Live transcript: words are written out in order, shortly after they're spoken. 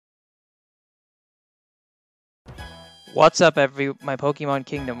What's up, my Pokemon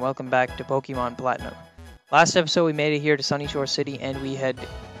Kingdom? Welcome back to Pokemon Platinum. Last episode, we made it here to Sunny Shore City, and we had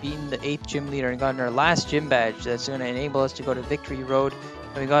beaten the 8th gym leader and gotten our last gym badge that's going to enable us to go to Victory Road.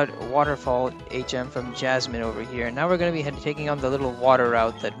 And we got Waterfall HM from Jasmine over here. And now we're going to be taking on the little water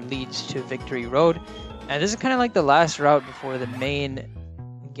route that leads to Victory Road. And this is kind of like the last route before the main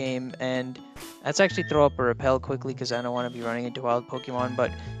game, and let's actually throw up a repel quickly because I don't want to be running into wild Pokemon.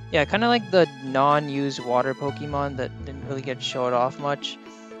 But yeah, kind of like the non-used water Pokemon that didn't really get showed off much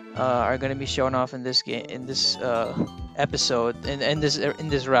are going to be shown off in this game, in this episode, in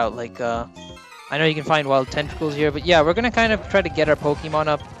this route. Like I know you can find wild tentacles here, but yeah, we're going to kind of try to get our Pokemon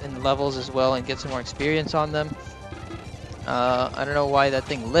up in levels as well and get some more experience on them. I don't know why that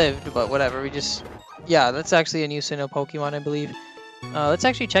thing lived, but whatever. Yeah, that's actually a new Sinnoh Pokemon, I believe. Let's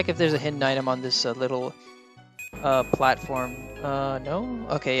actually check if there's a hidden item on this little platform. No?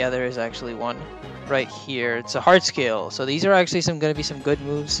 Okay, yeah, there is actually one right here. It's a heart scale. So these are actually going to be some good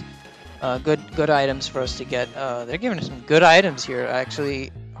moves, good items for us to get. They're giving us some good items here.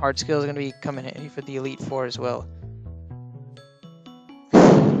 Actually, heart scale is going to be coming handy for the Elite Four as well.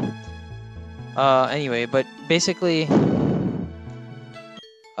 Anyway, but basically,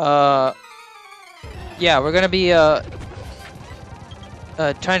 yeah, we're gonna be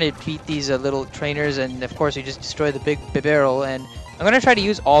trying to beat these little trainers, and of course we just destroy the big barrel. And I'm gonna try to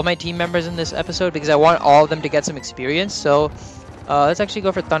use all my team members in this episode because I want all of them to get some experience. So let's actually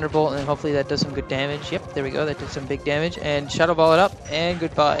go for Thunderbolt, and hopefully that does some good damage. Yep, there we go, that did some big damage. And Shadow Ball it up, and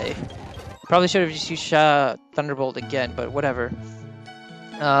goodbye. Probably should have just used Thunderbolt again, but whatever.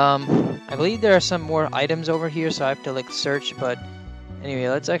 I believe there are some more items over here, so I have to like search, but anyway,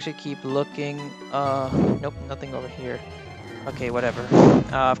 let's actually keep looking. Nope, nothing over here. Okay, whatever.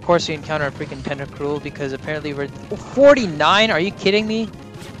 Of course we encounter a freaking Tentacruel because apparently we're 49. Are you kidding me?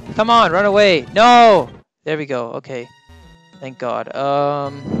 Come on, run away. No! There we go. Okay. Thank God.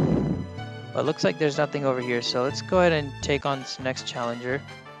 But looks like there's nothing over here, so let's go ahead and take on this next challenger.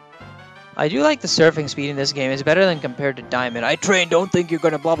 I do like the surfing speed in this game. It's better than compared to Diamond. I train, don't think you're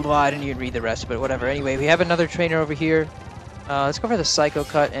gonna blah blah blah. I didn't even read the rest, but whatever. Anyway, we have another trainer over here. Let's go for the Psycho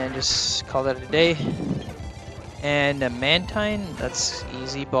Cut and just call that a day. And a Mantine, that's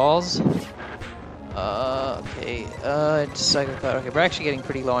easy balls. Okay, Psycho Cut. Okay, we're actually getting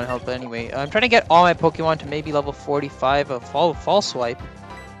pretty low on health, but anyway. I'm trying to get all my Pokemon to maybe level 45 of False Swipe.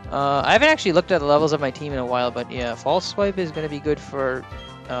 I haven't actually looked at the levels of my team in a while, but yeah, False Swipe is going to be good for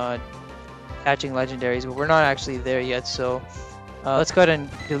catching legendaries, but we're not actually there yet, so let's go ahead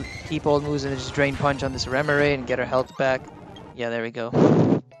and keep old moves and just Drain Punch on this Remoraid and get our health back. Yeah, there we go.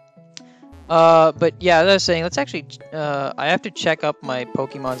 But yeah, as I was saying, let's actually, I have to check up my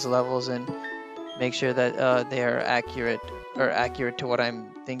Pokemon's levels and make sure that they are accurate to what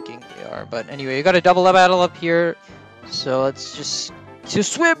I'm thinking they are. But anyway, we got a double battle up here, so let's just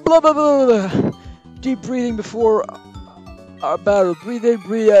swim, blah blah blah blah. Deep breathing before our battle. Breathe in,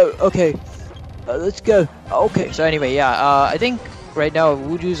 breathe out. Okay, let's go. Okay, so anyway, yeah, I think right now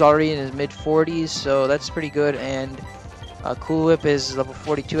Wuju's already in his mid-40s, so that's pretty good, and Cool Whip is level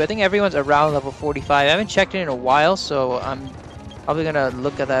 42. I think everyone's around level 45. I haven't checked it in a while, so I'm probably gonna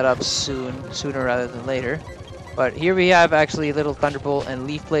look at that up sooner rather than later. But here we have actually a little Thunderbolt and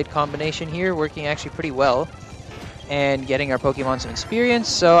Leaf Blade combination here, working actually pretty well, and getting our Pokemon some experience.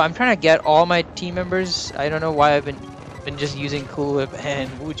 So I'm trying to get all my team members. I don't know why I've been just using Cool Whip and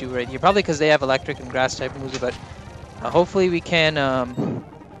Wuju right here. Probably because they have Electric and Grass type moves, but hopefully we can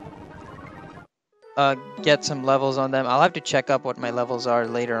get some levels on them. I'll have to check up what my levels are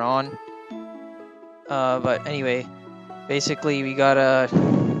later on. But anyway, basically we gotta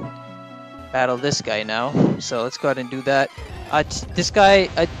battle this guy now. So let's go ahead and do that. This guy,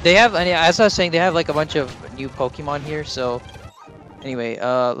 they have, as I was saying, they have like a bunch of new Pokemon here. So anyway,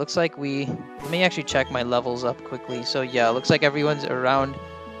 looks like let me actually check my levels up quickly. So yeah, looks like everyone's around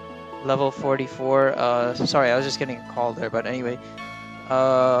level 44. Sorry, I was just getting a call there. But anyway,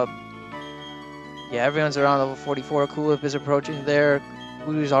 yeah, everyone's around level 44. Cool Whip is approaching there.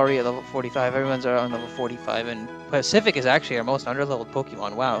 Wuju's already at level 45. Everyone's around level 45. And Pacific is actually our most underleveled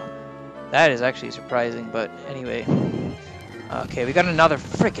Pokemon. Wow. That is actually surprising. But anyway. Okay, we got another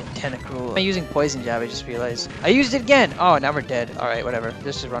freaking Tentacruel. I'm using Poison Jab, I just realized. I used it again! Oh, now we're dead. Alright, whatever.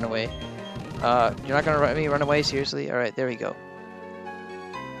 Just run away. You're not gonna let me run away? Seriously? Alright, there we go.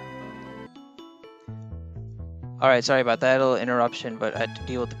 Alright, sorry about that little interruption, but I had to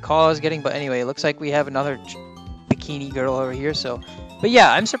deal with the call I was getting. But anyway, it looks like we have another bikini girl over here, so... But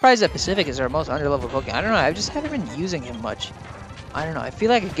yeah, I'm surprised that Pacific is our most underleveled Pokemon. I don't know, I just haven't been using him much. I don't know, I feel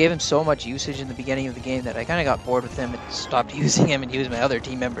like I gave him so much usage in the beginning of the game that I kind of got bored with him and stopped using him and used my other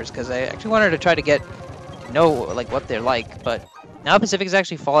team members, because I actually wanted to try to get know like what they're like, but now Pacific is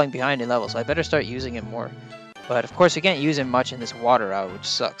actually falling behind in level, so I better start using him more. But of course, you can't use him much in this water route, which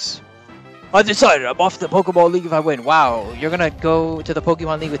sucks. I decided I'm off the Pokemon League if I win. Wow, you're gonna go to the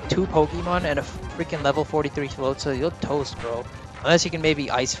Pokemon League with 2 Pokemon and a freaking level 43 float, so you'll toast, bro. Unless you can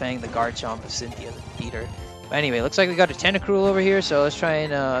maybe Ice Fang the Garchomp of Cynthia the beater. But anyway, looks like we got a Tentacruel over here, so let's try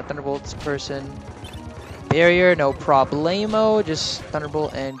and Thunderbolt this person. Barrier, no problemo, just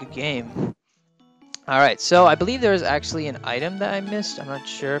Thunderbolt and good game. Alright, so I believe there was actually an item that I missed. I'm not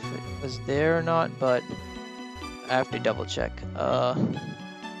sure if it was there or not, but I have to double check.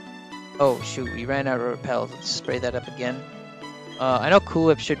 Oh shoot, we ran out of repels. Let's spray that up again. I know Cool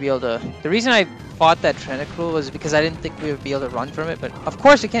Whip should be able to... The reason I fought that Tentacruel was because I didn't think we would be able to run from it, but of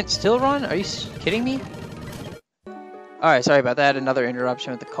course it can't still run? Are you kidding me? Alright, sorry about that. Another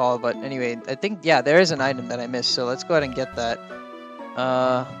interruption with the call, but anyway, I think, yeah, there is an item that I missed, so let's go ahead and get that.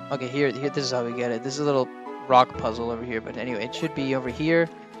 Okay, here, this is how we get it. This is a little rock puzzle over here, but anyway, it should be over here.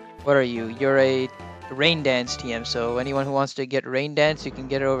 What are you? You're a Rain Dance TM, so anyone who wants to get Rain Dance, you can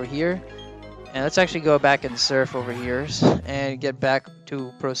get it over here. And let's actually go back and surf over here and get back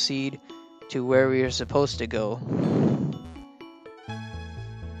to proceed to where we are supposed to go.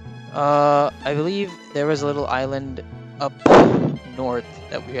 I believe there was a little island up north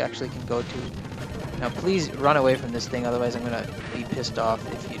that we actually can go to. Now please run away from this thing, otherwise I'm gonna be pissed off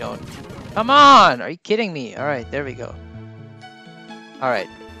if you don't. Come on! Are you kidding me? Alright, there we go. Alright.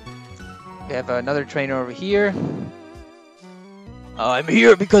 We have another trainer over here. I'm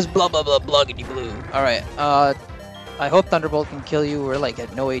here because blah blah blah bloggity blue. Alright, I hope Thunderbolt can kill you. We're like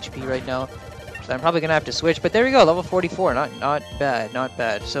at no HP right now. So I'm probably gonna have to switch, but there we go, level 44. Not bad, not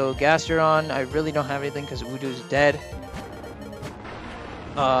bad. So Gastrodon, I really don't have anything because Voodoo's dead.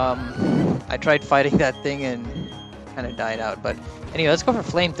 I tried fighting that thing and kind of died out. But anyway, let's go for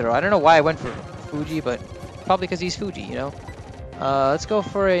Flamethrower. I don't know why I went for Fuji, but probably because he's Fuji, you know. Let's go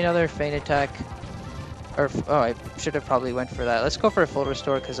for another Feint Attack. Or, oh, I should have probably went for that. Let's go for a Full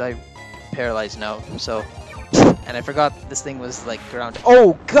Restore because I'm paralyzed now. So, and I forgot this thing was like ground.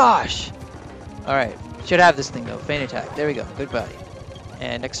 Oh gosh! Alright, should have this thing though. Feint Attack. There we go. Goodbye.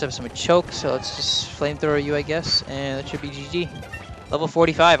 And next up, some Choke. So let's just Flamethrower you, I guess. And that should be GG. Level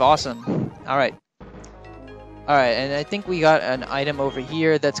 45. Awesome. Alright. Alright, and I think we got an item over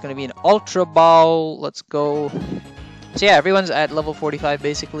here that's going to be an Ultra Ball. Let's go. So yeah, everyone's at level 45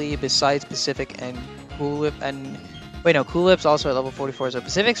 basically, besides Pacific and Cool Whip. And wait, no, Cool Whip's also at level 44. So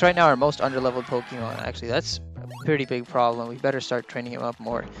Pacific's right now our most underleveled Pokemon. Actually, that's a pretty big problem. We better start training him up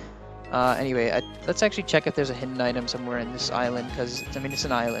more. Anyway, let's actually check if there's a hidden item somewhere in this island, because, I mean, it's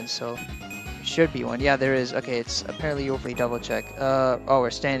an island, so should be one. Yeah, there is. Okay, it's apparently overly double check. Oh, we're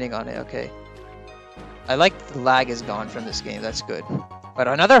standing on it. Okay. I like the lag is gone from this game. That's good. But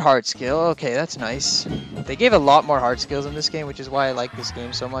another hard skill. Okay, that's nice. They gave a lot more hard skills in this game, which is why I like this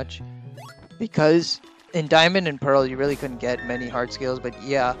game so much. Because in Diamond and Pearl, you really couldn't get many hard skills. But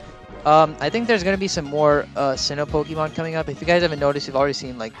yeah, I think there's going to be some more Sinnoh Pokemon coming up. If you guys haven't noticed, you've already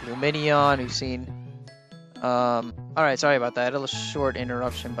seen like Luminion. You've seen... Alright, sorry about that. A little short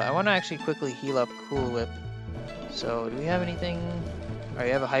interruption. But I want to actually quickly heal up Cool Whip. So, do we have anything? Alright,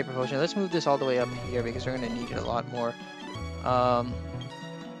 we have a Hyper Potion. Let's move this all the way up here because we're going to need it a lot more.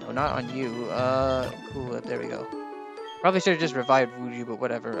 No, not on you. Cool Whip. There we go. Probably should have just revived Vuju, but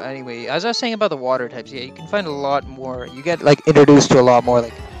whatever. Anyway, as I was saying about the water types, yeah, you can find a lot more. You get, like, introduced to a lot more,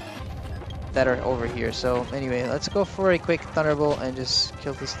 like, that are over here. So, anyway, let's go for a quick Thunderbolt and just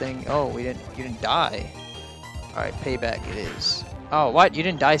kill this thing. Oh, you didn't die. Alright, payback it is. Oh, what? You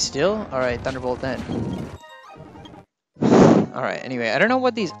didn't die still? Alright, Thunderbolt then. Alright, anyway, I don't know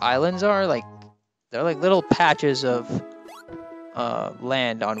what these islands are. Like, they're like little patches of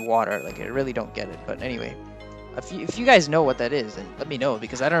land on water. Like, I really don't get it. But anyway, if you guys know what that is, then let me know,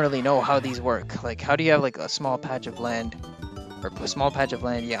 because I don't really know how these work. Like, how do you have like a small patch of land, or a small patch of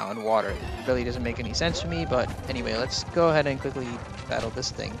land, yeah, on water? It really doesn't make any sense to me. But anyway, let's go ahead and quickly battle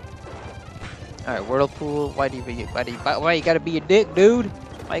this thing. Alright, Whirlpool. Why you gotta be a dick, dude?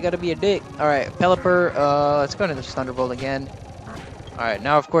 Why you gotta be a dick? Alright, Pelipper. Let's go into this Thunderbolt again. Alright,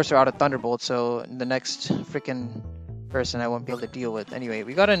 now of course we're out of Thunderbolt, so the next freaking person I won't be able to deal with. Anyway,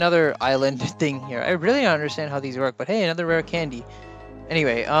 we got another island thing here. I really don't understand how these work, but hey, another rare candy.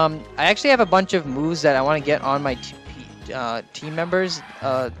 Anyway, I actually have a bunch of moves that I want to get on my team members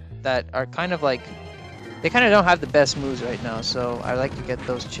that are kind of like... They kind of don't have the best moves right now, so I like to get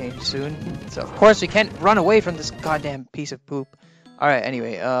those changed soon. So, of course, we can't run away from this goddamn piece of poop. Alright,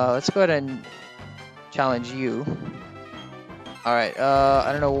 anyway, let's go ahead and challenge you. Alright,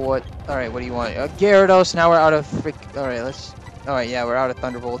 I don't know what... Alright, what do you want? Gyarados, now we're out of frick... Alright, let's... Alright, yeah, we're out of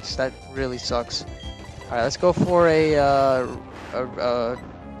Thunderbolts. That really sucks. Alright, let's go for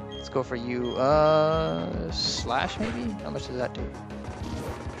let's go for you. Slash maybe? How much does that do?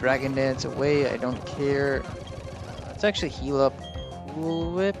 Dragon Dance away, I don't care. Let's actually heal up.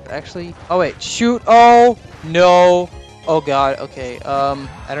 Cool Whip, actually. Oh wait, shoot! Oh no! Oh god, okay. I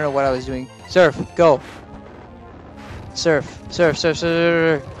don't know what I was doing. Surf, go! Surf, surf, surf,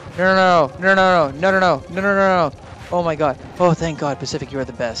 surf. No, no, no, no, no, no, no, no, no, no, no, no. Oh my god. Oh, thank god, Pacific, you are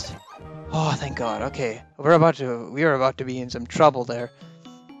the best. Oh, thank god. Okay, we are about to be in some trouble there.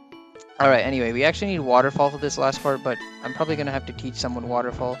 Alright, anyway, we actually need Waterfall for this last part, but I'm probably going to have to teach someone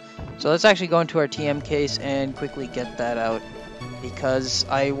Waterfall. So let's actually go into our TM case and quickly get that out, because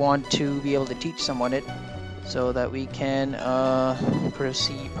I want to be able to teach someone it, so that we can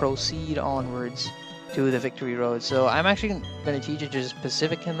proceed onwards to the Victory Road. So I'm actually going to teach it just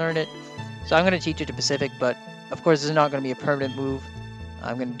Pacific can learn it. So I'm going to teach it to Pacific, but of course this is not going to be a permanent move.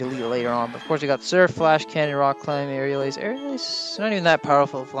 I'm going to delete it later on. But of course we got Surf, Flash Cannon, Rock Climb, Aerial Ace. Aerial Ace is not even that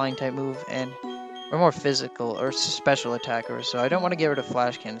powerful flying type move, and we're more physical or special attackers, so I don't want to get rid of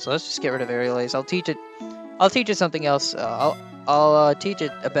Flash Cannon. So let's just get rid of Aerial Ace. I'll teach it something else. I'll teach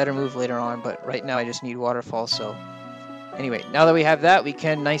it a better move later on, but right now I just need Waterfall. So anyway, now that we have that, we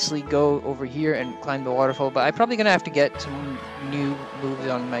can nicely go over here and climb the waterfall. But I'm probably gonna have to get some new moves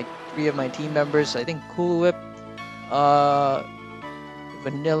on my 3 of my team members. I think Cool Whip,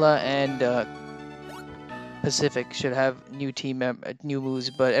 Vanilla, and Pacific should have new new moves,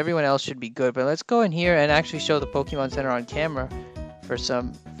 but everyone else should be good. But let's go in here and actually show the Pokemon Center on camera for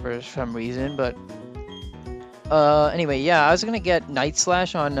some reason. But anyway, yeah, I was gonna get Night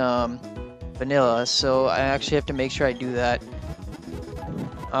Slash on Vanilla, so I actually have to make sure I do that.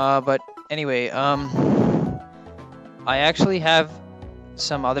 But anyway, I actually have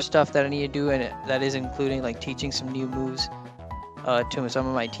some other stuff that I need to do, and that is including like teaching some new moves to some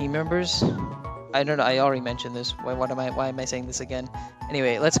of my team members. I don't know, I already mentioned this. Why am I saying this again?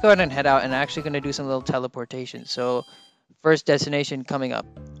 Anyway, let's go ahead and head out, and I'm actually going to do some little teleportation. So, first destination coming up.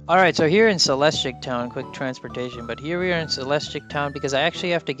 Alright, so here in Celestic Town, quick transportation, but here we are in Celestic Town because I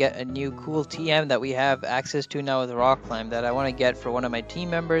actually have to get a new cool TM that we have access to now with Rock Climb that I want to get for one of my team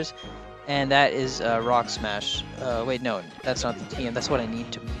members, and that is Rock Smash. Wait, no, that's not the TM, that's what I need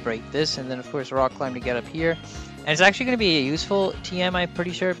to break this, and then of course Rock Climb to get up here. And it's actually going to be a useful TM, I'm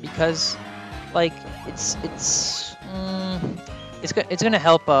pretty sure, because like it's gonna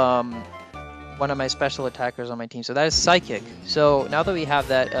help one of my special attackers on my team. So that is Psychic. So now that we have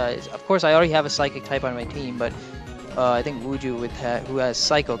that, of course I already have a Psychic type on my team, but I think Wuju who has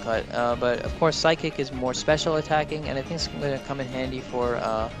Psycho Cut. But of course Psychic is more special attacking, and I think it's gonna come in handy for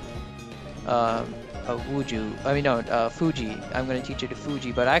Wuju. I mean no, Fuji. I'm gonna teach it to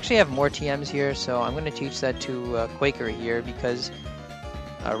Fuji, but I actually have more TMs here, so I'm gonna teach that to Quaker here because.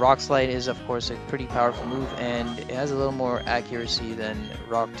 Rock Slide is of course a pretty powerful move, and it has a little more accuracy than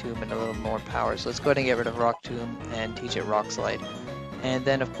Rock Tomb and a little more power. So let's go ahead and get rid of Rock Tomb and teach it Rock Slide. And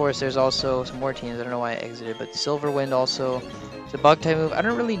then of course there's also some more teams. I don't know why I exited, but Silver Wind also. It's a bug type move. I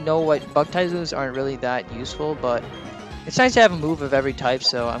don't really know what bug type moves aren't really that useful, but it's nice to have a move of every type.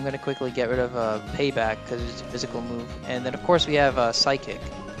 So I'm gonna quickly get rid of Payback because it's a physical move. And then of course we have Psychic.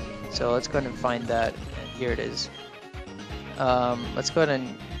 So let's go ahead and find that. And here it is. Let's go ahead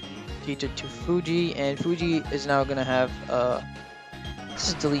and teach it to Fuji, and Fuji is now going to have, this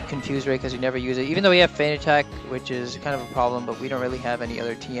is delete Confuse Ray because we never use it, even though we have Feint Attack, which is kind of a problem, but we don't really have any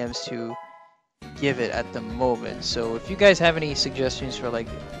other TMs to give it at the moment. So if you guys have any suggestions for like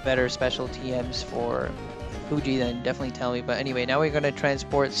better special TMs for Fuji, then definitely tell me. But anyway, now we're going to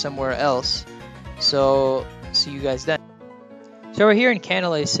transport somewhere else, so see you guys then. So we're here in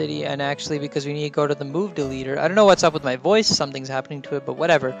Canalay City, and actually because we need to go to the move deleter. I don't know what's up with my voice, something's happening to it, but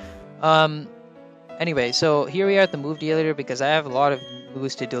whatever. Anyway, so here we are at the move deleter because I have a lot of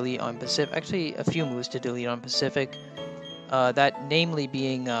moves to delete on Pacific. Actually, a few moves to delete on Pacific. That namely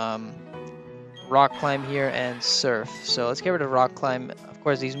being Rock Climb here and Surf. So let's get rid of Rock Climb. Of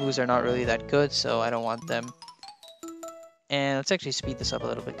course, these moves are not really that good, so I don't want them. And let's actually speed this up a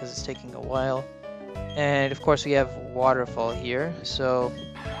little bit because it's taking a while. And of course we have Waterfall here, so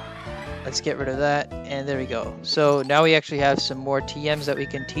let's get rid of that, and there we go. So now we actually have some more TMs that we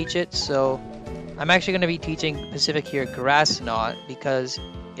can teach it. So I'm actually going to be teaching Pacific here Grass Knot because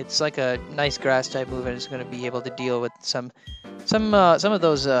it's like a nice grass type move, and it's going to be able to deal with some of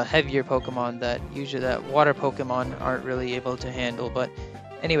those heavier Pokemon that water Pokemon aren't really able to handle. But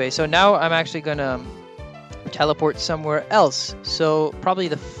anyway, so now I'm actually going to teleport somewhere else. So probably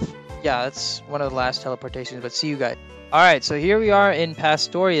yeah, that's one of the last teleportations, but see you guys. Alright, so here we are in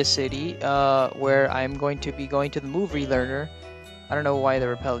Pastoria City, where I'm going to be going to the move relearner. I don't know why the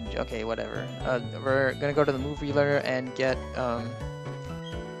repel. Okay, whatever. We're gonna go to the move reader and get a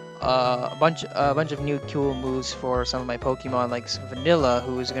bunch of new cool moves for some of my Pokemon, like Vanilla,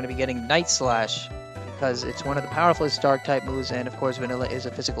 who is gonna be getting Night Slash because it's one of the powerfulest Dark type moves, and of course Vanilla is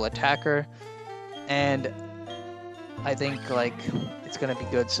a physical attacker, and I think like it's gonna be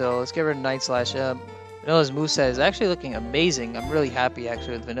good. So let's get rid of Night Slash. Vanilla's moveset is actually looking amazing. I'm really happy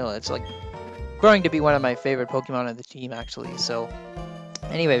actually with Vanilla. It's like growing to be one of my favorite Pokemon on the team actually. So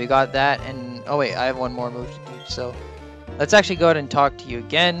anyway, we got that, and oh wait, I have one more move to teach. So let's actually go ahead and talk to you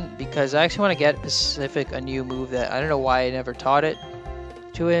again because I actually want to get Pacific a new move that I don't know why I never taught it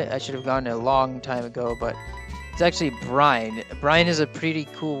to it. I should have gone a long time ago, but it's actually Brine. Brine is a pretty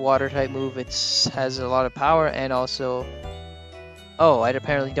cool water type move. It has a lot of power and also... Oh, I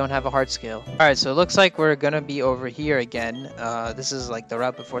apparently don't have a heart scale. Alright, so it looks like we're gonna be over here again. This is like the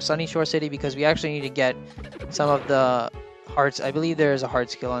route before Sunyshore City because we actually need to get some of the hearts. I believe there is a heart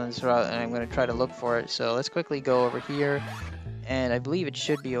scale on this route and I'm gonna try to look for it. So let's quickly go over here. And I believe it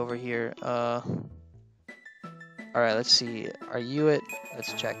should be over here. Alright, let's see. Are you it?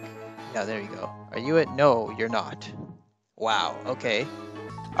 Let's check. Yeah, there you go. Are you it? No, you're not. Wow, okay.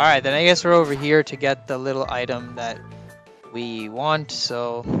 Alright, then I guess we're over here to get the little item that we want,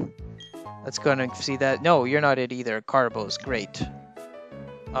 so let's go and see that. No, you're not it either. Carbo's great.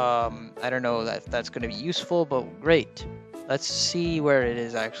 I don't know if that's going to be useful, but great. Let's see where it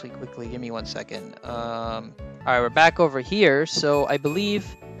is actually quickly. Give me 1 second. Alright, we're back over here, so I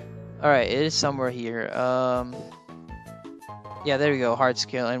believe... Alright, it is somewhere here. Yeah, there we go, heart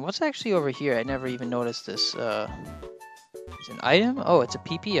scale. And what's actually over here? I never even noticed this. It's an item? Oh, it's a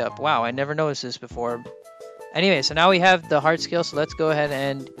PP up. Wow, I never noticed this before. Anyway, so now we have the heart scale, so let's go ahead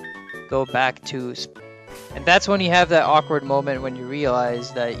and go back to... And that's when you have that awkward moment when you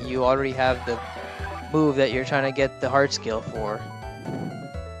realize that you already have the move that you're trying to get the heart scale for.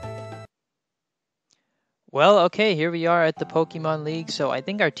 Well, okay, here we are at the Pokemon League, so I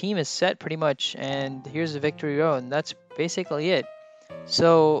think our team is set pretty much, and here's the Victory Road, and that's basically it.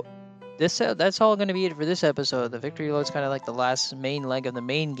 So... that's all going to be it for this episode. The Victory Load's kind of like the last main leg of the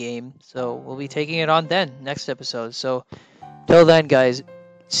main game. So we'll be taking it on then, next episode. So till then, guys,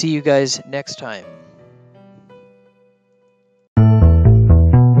 see you guys next time.